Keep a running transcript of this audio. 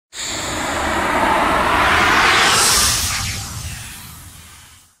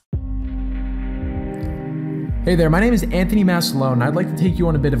Hey there, my name is Anthony Massalone, and I'd like to take you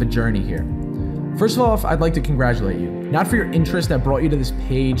on a bit of a journey here. First of all, I'd like to congratulate you, not for your interest that brought you to this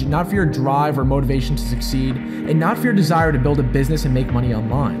page, not for your drive or motivation to succeed, and not for your desire to build a business and make money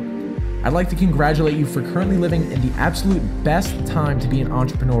online. I'd like to congratulate you for currently living in the absolute best time to be an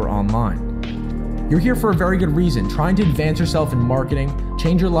entrepreneur online. You're here for a very good reason, trying to advance yourself in marketing,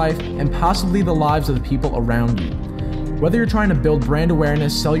 change your life, and possibly the lives of the people around you. Whether you're trying to build brand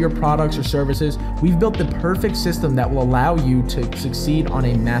awareness, sell your products or services, we've built the perfect system that will allow you to succeed on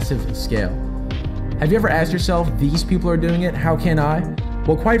a massive scale. Have you ever asked yourself, these people are doing it, how can I?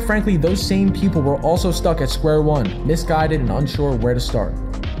 Well, quite frankly, those same people were also stuck at square one, misguided and unsure where to start.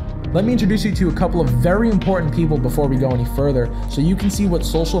 Let me introduce you to a couple of very important people before we go any further, so you can see what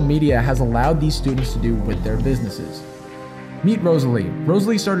social media has allowed these students to do with their businesses. Meet Rosalie.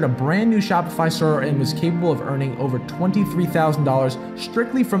 Rosalie started a brand new Shopify store and was capable of earning over $23,000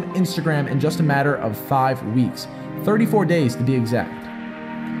 strictly from Instagram in just a matter of 5 weeks, 34 days to be exact.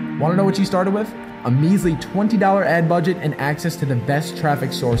 Want to know what she started with? A measly $20 ad budget and access to the best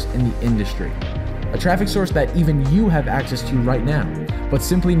traffic source in the industry. A traffic source that even you have access to right now, but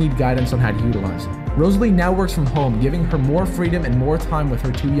simply need guidance on how to utilize it. Rosalie now works from home, giving her more freedom and more time with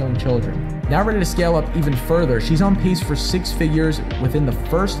her 2 young children. Now ready to scale up even further, she's on pace for 6 figures within the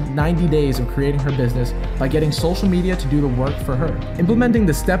first 90 days of creating her business by getting social media to do the work for her. Implementing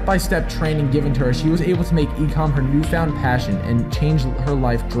the step-by-step training given to her, she was able to make eCom her newfound passion and change her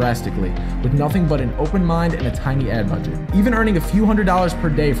life drastically with nothing but an open mind and a tiny ad budget. Even earning a few $100s per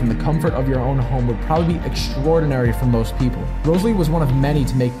day from the comfort of your own home would probably be extraordinary for most people. Rosalie was one of many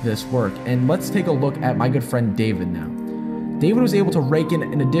to make this work, and let's take a look at my good friend David now. David was able to rake in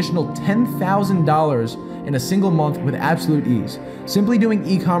an additional $10,000 in a single month with absolute ease, simply doing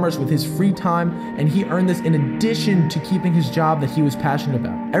e-commerce with his free time, and he earned this in addition to keeping his job that he was passionate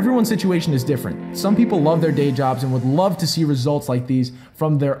about. Everyone's situation is different. Some people love their day jobs and would love to see results like these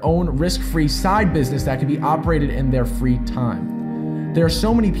from their own risk-free side business that can be operated in their free time. There are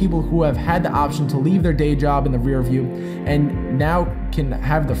so many people who have had the option to leave their day job in the rear view and now can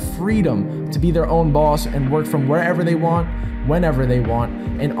have the freedom to be their own boss and work from wherever they want, whenever they want,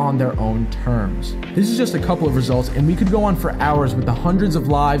 and on their own terms. This is just a couple of results, and we could go on for hours with the hundreds of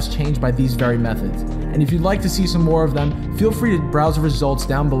lives changed by these very methods. And if you'd like to see some more of them, feel free to browse the results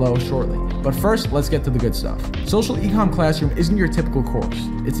down below shortly. But first, let's get to the good stuff. Social eCom Classroom isn't your typical course.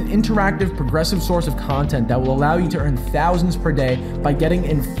 It's an interactive, progressive source of content that will allow you to earn thousands per day by getting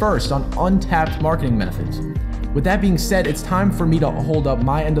in first on untapped marketing methods. With that being said, it's time for me to hold up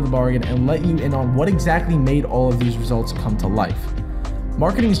my end of the bargain and let you in on what exactly made all of these results come to life.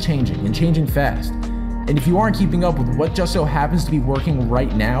 Marketing is changing and changing fast. And if you aren't keeping up with what just so happens to be working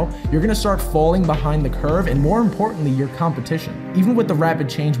right now, you're gonna start falling behind the curve and, more importantly, your competition. Even with the rapid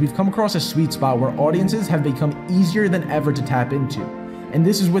change, we've come across a sweet spot where audiences have become easier than ever to tap into. And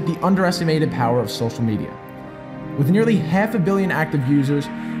this is with the underestimated power of social media. With nearly 500 million active users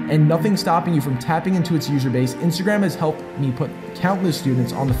and nothing stopping you from tapping into its user base, Instagram has helped me put countless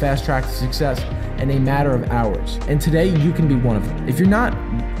students on the fast track to success in a matter of hours. And today, you can be one of them. If you're not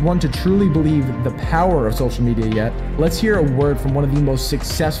one to truly believe the power of social media yet, let's hear a word from one of the most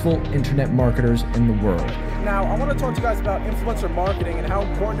successful internet marketers in the world. Now, I want to talk to you guys about influencer marketing and how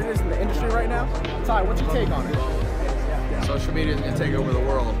important it is in the industry right now. Ty, what's your take on it? Social media is going to take over the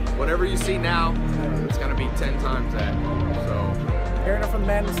world. Whatever you see now, it's going to be 10 times that. So, hearing it from the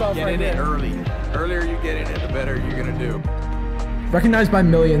man himself get right in it here. early. Earlier you get in it, the better you're going to do. Recognized by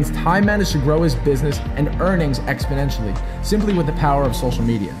millions, Ty managed to grow his business and earnings exponentially, simply with the power of social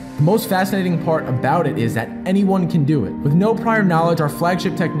media. The most fascinating part about it is that anyone can do it. With no prior knowledge, our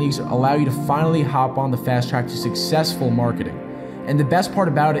flagship techniques allow you to finally hop on the fast track to successful marketing. And the best part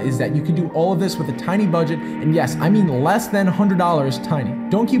about it is that you can do all of this with a tiny budget, and yes, I mean less than $100 tiny.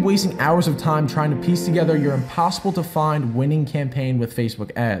 Don't keep wasting hours of time trying to piece together your impossible to find winning campaign with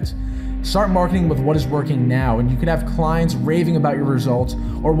Facebook ads. Start marketing with what is working now, and you could have clients raving about your results,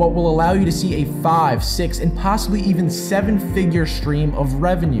 or what will allow you to see a 5, 6, and possibly even 7-figure stream of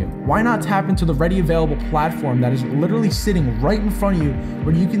revenue. Why not tap into the ready available platform that is literally sitting right in front of you,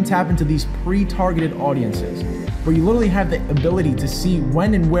 where you can tap into these pre-targeted audiences, where you literally have the ability to see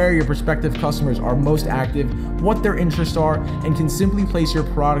when and where your prospective customers are most active, what their interests are, and can simply place your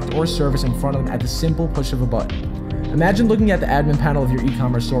product or service in front of them at the simple push of a button. Imagine looking at the admin panel of your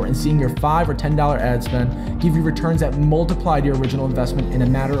e-commerce store and seeing your $5 or $10 ad spend give you returns that multiplied your original investment in a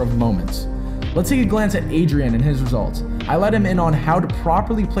matter of moments. Let's take a glance at Adrian and his results. I let him in on how to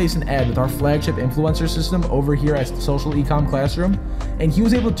properly place an ad with our flagship influencer system over here at Social eCom Classroom, and he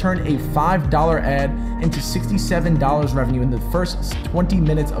was able to turn a $5 ad into $67 revenue in the first 20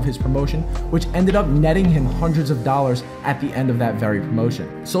 minutes of his promotion, which ended up netting him hundreds of dollars at the end of that very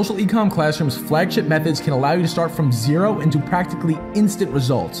promotion. Social eCom Classroom's flagship methods can allow you to start from zero into practically instant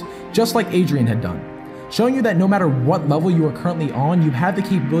results, just like Adrian had done, showing you that no matter what level you are currently on, you have the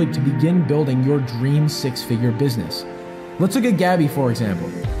capability to begin building your dream six-figure business. Let's look at Gabby, for example.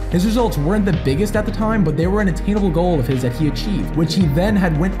 His results weren't the biggest at the time, but they were an attainable goal of his that he achieved, which he then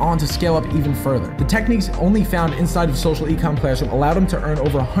had went on to scale up even further. The techniques only found inside of Social eCom Classroom allowed him to earn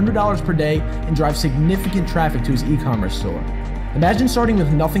over $100 per day and drive significant traffic to his e-commerce store. Imagine starting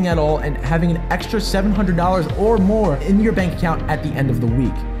with nothing at all and having an extra $700 or more in your bank account at the end of the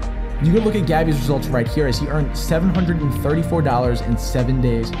week. You can look at Gabby's results right here as he earned $734 in 7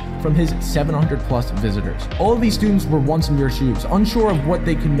 days from his 700 plus visitors. All of these students were once in your shoes, unsure of what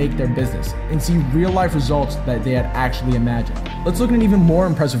they could make their business, and see real life results that they had actually imagined. Let's look at an even more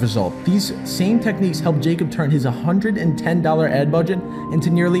impressive result. These same techniques helped Jacob turn his $110 ad budget into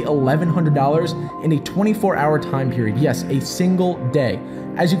nearly $1,100 in a 24-hour time period. Yes, a single day.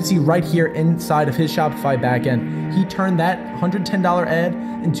 As you can see right here inside of his Shopify backend, he turned that $110 ad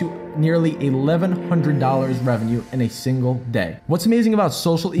into nearly $1,100 revenue in a single day. What's amazing about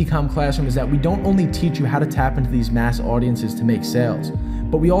Social eCom Classroom is that we don't only teach you how to tap into these mass audiences to make sales,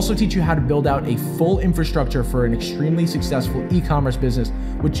 but we also teach you how to build out a full infrastructure for an extremely successful e-commerce business,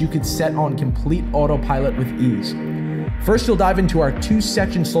 which you could set on complete autopilot with ease. First, you'll dive into our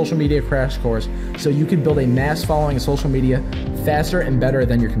 2-section social media crash course so you can build a mass following of social media faster and better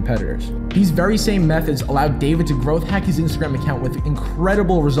than your competitors. These very same methods allowed David to growth hack his Instagram account with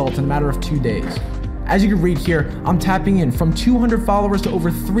incredible results in a matter of 2 days. As you can read here, I'm tapping in from 200 followers to over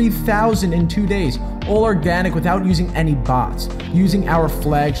 3,000 in 2 days, all organic without using any bots, using our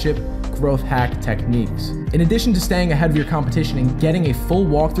flagship growth hack techniques. In addition to staying ahead of your competition and getting a full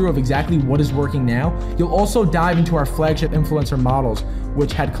walkthrough of exactly what is working now, you'll also dive into our flagship influencer models,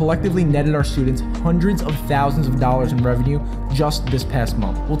 which had collectively netted our students hundreds of thousands of dollars in revenue just this past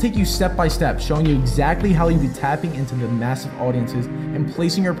month. We'll take you step by step, showing you exactly how you'll be tapping into the massive audiences and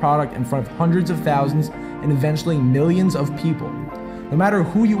placing your product in front of hundreds of thousands and eventually millions of people. No matter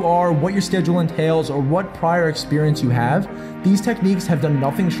who you are, what your schedule entails, or what prior experience you have, these techniques have done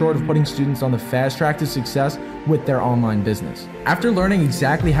nothing short of putting students on the fast track to success with their online business. After learning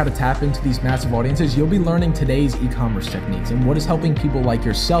exactly how to tap into these massive audiences, you'll be learning today's e-commerce techniques and what is helping people like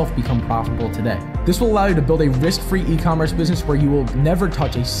yourself become profitable today. This will allow you to build a risk-free e-commerce business where you will never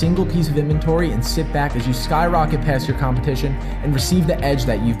touch a single piece of inventory and sit back as you skyrocket past your competition and receive the edge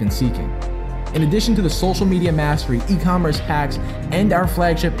that you've been seeking. In addition to the social media mastery, e-commerce hacks, and our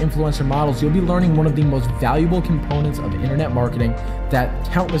flagship influencer models, you'll be learning one of the most valuable components of internet marketing that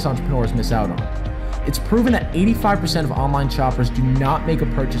countless entrepreneurs miss out on. It's proven that 85% of online shoppers do not make a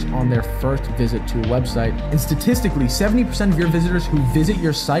purchase on their first visit to a website, and statistically, 70% of your visitors who visit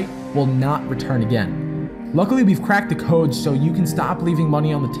your site will not return again. Luckily, we've cracked the code so you can stop leaving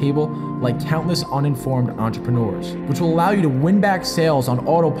money on the table like countless uninformed entrepreneurs, which will allow you to win back sales on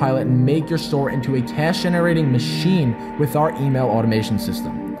autopilot and make your store into a cash-generating machine with our email automation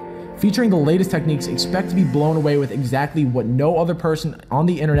system. Featuring the latest techniques, expect to be blown away with exactly what no other person on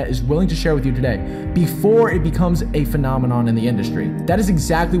the internet is willing to share with you today before it becomes a phenomenon in the industry. That is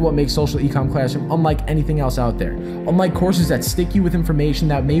exactly what makes Social eCom Classroom unlike anything else out there. Unlike courses that stick you with information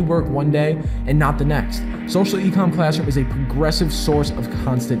that may work one day and not the next, Social eCom Classroom is a progressive source of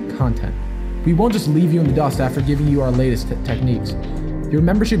constant content. We won't just leave you in the dust after giving you our latest techniques. Your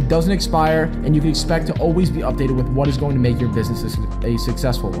membership doesn't expire, and you can expect to always be updated with what is going to make your business a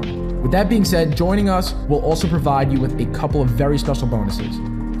successful one. With that being said, joining us will also provide you with a couple of very special bonuses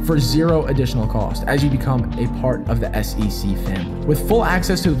for zero additional cost as you become a part of the SEC family. With full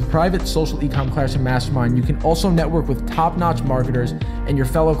access to the private Social eCom Classroom Mastermind, you can also network with top-notch marketers and your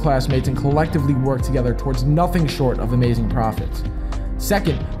fellow classmates and collectively work together towards nothing short of amazing profits.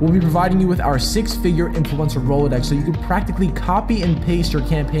 Second, we'll be providing you with our 6-figure influencer Rolodex so you can practically copy and paste your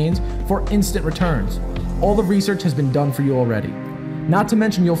campaigns for instant returns. All the research has been done for you already. Not to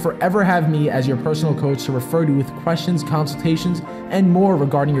mention, you'll forever have me as your personal coach to refer to with questions, consultations, and more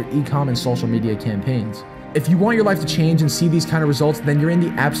regarding your e-com and social media campaigns. If you want your life to change and see these kind of results, then you're in the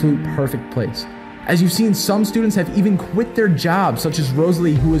absolute perfect place. As you've seen, some students have even quit their jobs, such as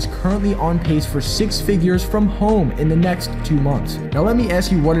Rosalie, who is currently on pace for 6 figures from home in the next 2 months. Now let me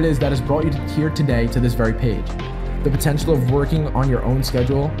ask you what it is that has brought you here today to this very page. the potential of working on your own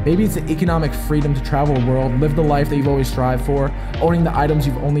schedule. Maybe it's the economic freedom to travel the world, live the life that you've always strived for, owning the items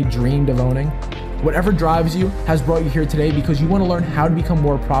you've only dreamed of owning. Whatever drives you has brought you here today because you want to learn how to become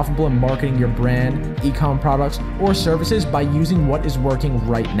more profitable in marketing your brand, e-com products, or services by using what is working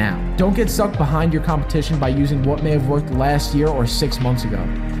right now. Don't get stuck behind your competition by using what may have worked last year or 6 months ago.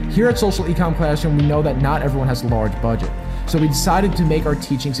 Here at Social eCom Classroom, we know that not everyone has a large budget, so we decided to make our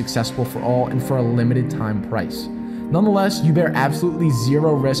teachings accessible for all and for a limited time price. Nonetheless, you bear absolutely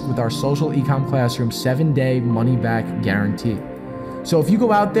zero risk with our Social eCom Classroom 7-day money-back guarantee. So if you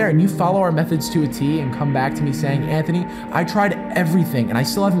go out there and you follow our methods to a T and come back to me saying, Anthony, I tried everything and I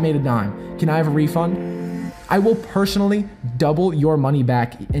still haven't made a dime, can I have a refund? I will personally double your money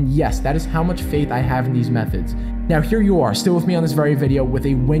back, and yes, that is how much faith I have in these methods. Now here you are, still with me on this very video with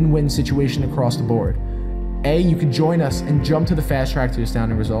a win-win situation across the board. A, you could join us and jump to the fast track to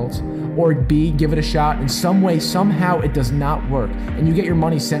astounding results, or B, give it a shot and some way, somehow it does not work and you get your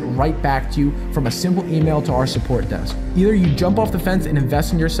money sent right back to you from a simple email to our support desk. Either you jump off the fence and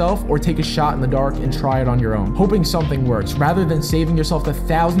invest in yourself or take a shot in the dark and try it on your own, hoping something works, rather than saving yourself the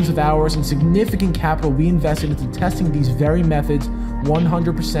thousands of hours and significant capital we invested into testing these very methods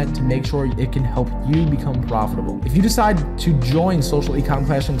 100% to make sure it can help you become profitable. If you decide to join Social eCom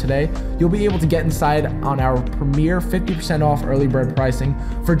Classroom today, you'll be able to get inside on our premier 50% off early bird pricing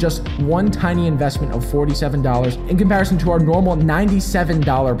for just one tiny investment of $47 in comparison to our normal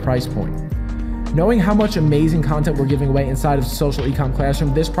 $97 price point. Knowing how much amazing content we're giving away inside of Social eCom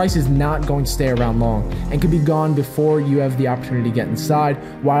Classroom, this price is not going to stay around long and could be gone before you have the opportunity to get inside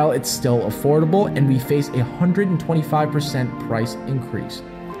while it's still affordable and we face a 125% price increase.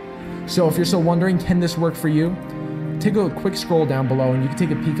 So if you're still wondering, can this work for you? Take a quick scroll down below and you can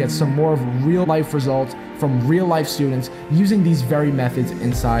take a peek at some more of real life results from real life students using these very methods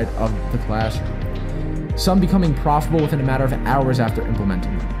inside of the classroom. Some becoming profitable within a matter of hours after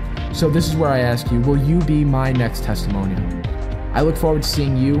implementing them. So this is where I ask you, will you be my next testimonial? I look forward to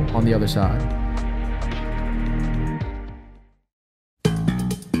seeing you on the other side.